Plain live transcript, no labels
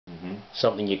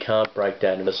something you can't break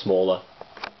down into smaller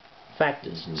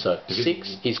factors. So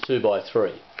 6 is 2 by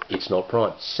 3. It's not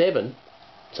prime. 7,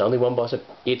 it's only 1 by 7.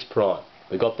 It's prime.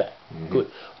 We got that. Good.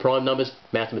 Prime numbers,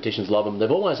 mathematicians love them. They've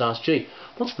always asked, gee,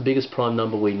 what's the biggest prime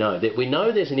number we know? We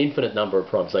know there's an infinite number of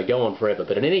primes. They go on forever.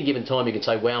 But at any given time, you can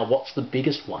say, wow, what's the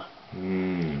biggest one?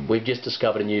 We've just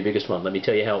discovered a new biggest one. Let me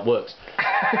tell you how it works.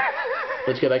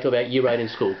 Let's go back to about year 8 in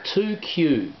school. 2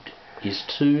 cubed is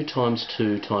 2 times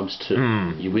 2 times 2.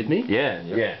 You with me? Yeah.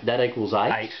 That equals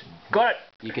 8. Got it.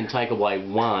 You can take away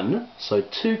 1. So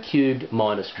 2 cubed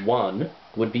minus 1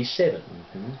 would be 7.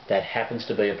 That happens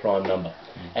to be a prime number.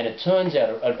 And it turns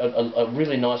out a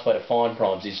really nice way to find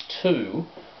primes is 2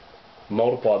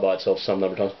 multiplied by itself some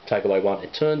number of times, take away 1.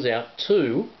 It turns out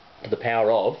 2 to the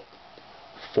power of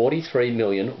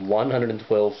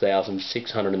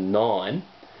 43,112,609,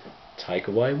 take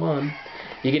away 1.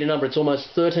 You get a number, it's almost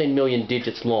 13 million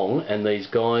digits long, and these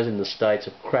guys in the States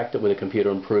have cracked it with a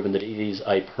computer and proven that it is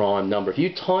a prime number. If you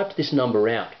typed this number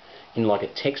out in like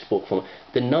a textbook form,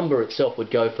 the number itself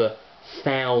would go for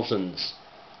thousands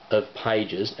of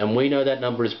pages, and we know that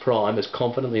number is prime as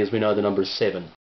confidently as we know the number is 7.